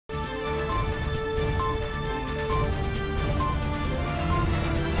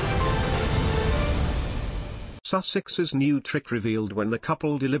Sussex's new trick revealed when the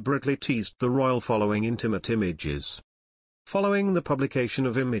couple deliberately teased the royal following intimate images. Following the publication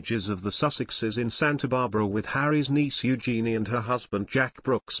of images of the Sussexes in Santa Barbara with Harry's niece Eugenie and her husband Jack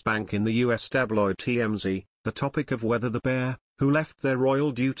Brooksbank in the US tabloid TMZ, the topic of whether the pair, who left their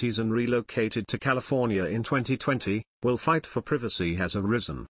royal duties and relocated to California in 2020, will fight for privacy has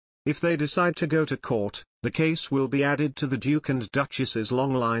arisen. If they decide to go to court, the case will be added to the Duke and Duchess's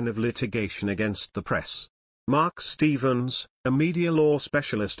long line of litigation against the press. Mark Stevens, a media law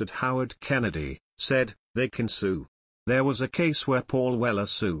specialist at Howard Kennedy, said, "They can sue. There was a case where Paul Weller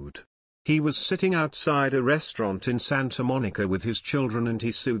sued. He was sitting outside a restaurant in Santa Monica with his children and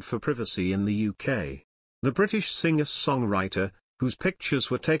he sued for privacy in the UK. The British singer-songwriter, whose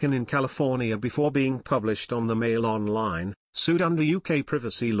pictures were taken in California before being published on the Mail Online, sued under UK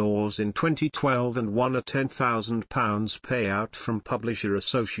privacy laws in 2012 and won a £10,000 payout from publisher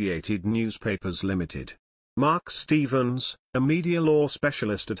Associated Newspapers Limited." Mark Stevens, a media law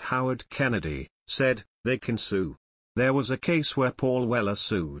specialist at Howard Kennedy, said, "They can sue. There was a case where Paul Weller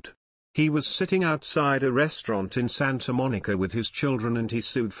sued. He was sitting outside a restaurant in Santa Monica with his children and he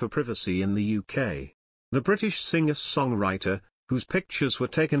sued for privacy in the UK. The British singer-songwriter, whose pictures were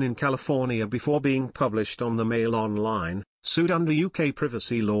taken in California before being published on the Mail Online, sued under UK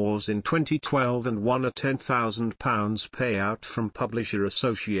privacy laws in 2012 and won a £10,000 payout from publisher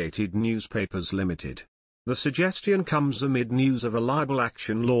Associated Newspapers Limited. The suggestion comes amid news of a libel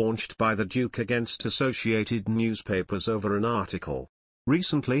action launched by the Duke against Associated Newspapers over an article.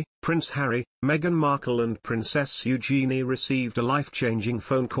 Recently, Prince Harry, Meghan Markle and Princess Eugenie received a life-changing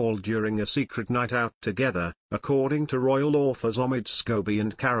phone call during a secret night out together, according to royal authors Omid Scobie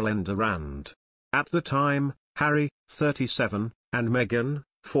and Caroline Durand. At the time, Harry, 37, and Meghan,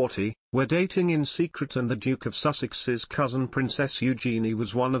 40, were dating in secret, and the Duke of Sussex's cousin Princess Eugenie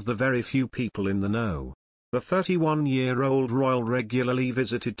was one of the very few people in the know. The 31-year-old royal regularly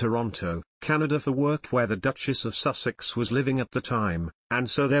visited Toronto, Canada for work, where the Duchess of Sussex was living at the time, and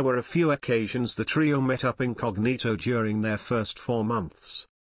so there were a few occasions the trio met up incognito during their first 4 months.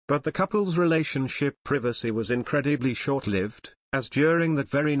 But the couple's relationship privacy was incredibly short-lived, as during that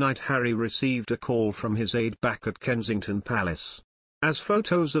very night Harry received a call from his aide back at Kensington Palace. As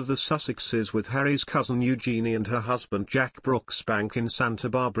photos of the Sussexes with Harry's cousin Eugenie and her husband Jack Brooksbank in Santa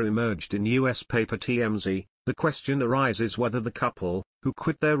Barbara emerged in US paper TMZ, the question arises whether the couple, who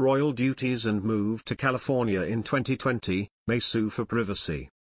quit their royal duties and moved to California in 2020, may sue for privacy.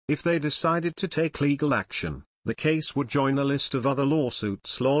 If they decided to take legal action, the case would join a list of other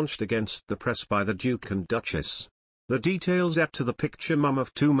lawsuits launched against the press by the Duke and Duchess. The details add to the picture mum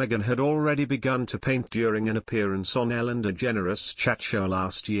of two Meghan had already begun to paint during an appearance on Ellen DeGeneres' chat show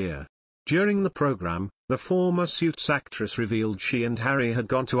last year. During the program, the former Suits actress revealed she and Harry had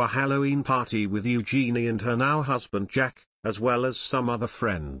gone to a Halloween party with Eugenie and her now husband Jack, as well as some other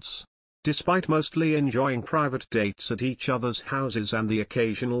friends. Despite mostly enjoying private dates at each other's houses and the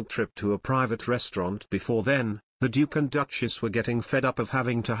occasional trip to a private restaurant before then, the Duke and Duchess were getting fed up of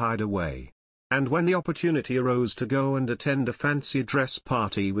having to hide away. And when the opportunity arose to go and attend a fancy dress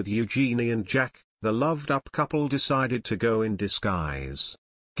party with Eugenie and Jack, the loved-up couple decided to go in disguise.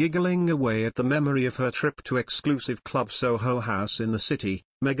 Giggling away at the memory of her trip to exclusive Club Soho house in the city,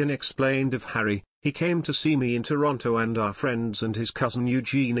 Meghan explained of Harry, "He came to see me in Toronto and our friends and his cousin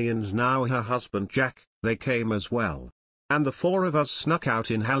Eugenie and now her husband Jack, they came as well. And the four of us snuck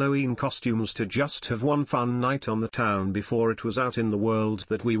out in Halloween costumes to just have one fun night on the town before it was out in the world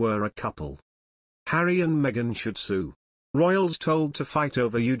that we were a couple." Harry and Meghan should sue. Royals told to fight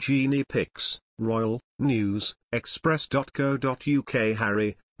over Eugenie pics. Royal News Express.co.uk.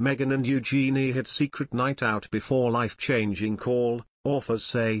 Harry, Meghan and Eugenie had secret night out before life-changing call, authors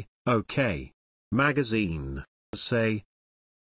say. OK. Magazine say,